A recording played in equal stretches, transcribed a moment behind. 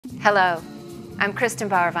Hello, I'm Kristin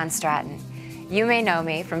Bauer von Straten. You may know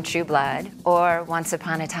me from True Blood or Once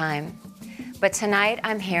Upon a Time, but tonight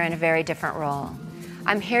I'm here in a very different role.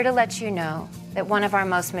 I'm here to let you know that one of our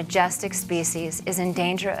most majestic species is in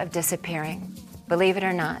danger of disappearing. Believe it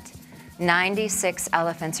or not, 96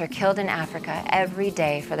 elephants are killed in Africa every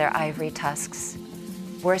day for their ivory tusks.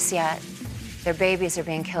 Worse yet, their babies are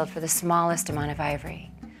being killed for the smallest amount of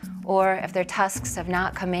ivory. Or if their tusks have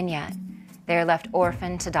not come in yet, they are left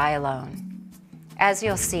orphaned to die alone. As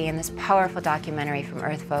you'll see in this powerful documentary from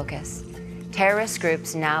Earth Focus, terrorist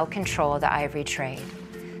groups now control the ivory trade,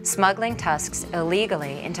 smuggling tusks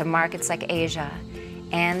illegally into markets like Asia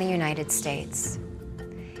and the United States.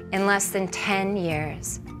 In less than 10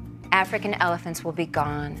 years, African elephants will be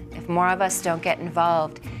gone if more of us don't get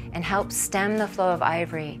involved and help stem the flow of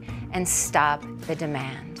ivory and stop the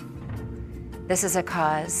demand. This is a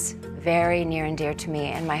cause very near and dear to me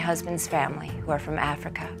and my husband's family, who are from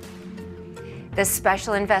Africa. This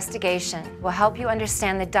special investigation will help you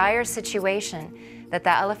understand the dire situation that the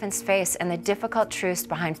elephants face and the difficult truths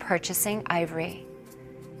behind purchasing ivory.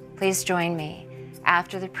 Please join me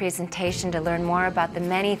after the presentation to learn more about the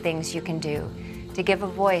many things you can do to give a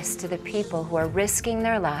voice to the people who are risking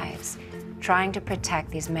their lives trying to protect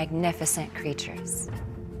these magnificent creatures.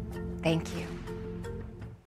 Thank you.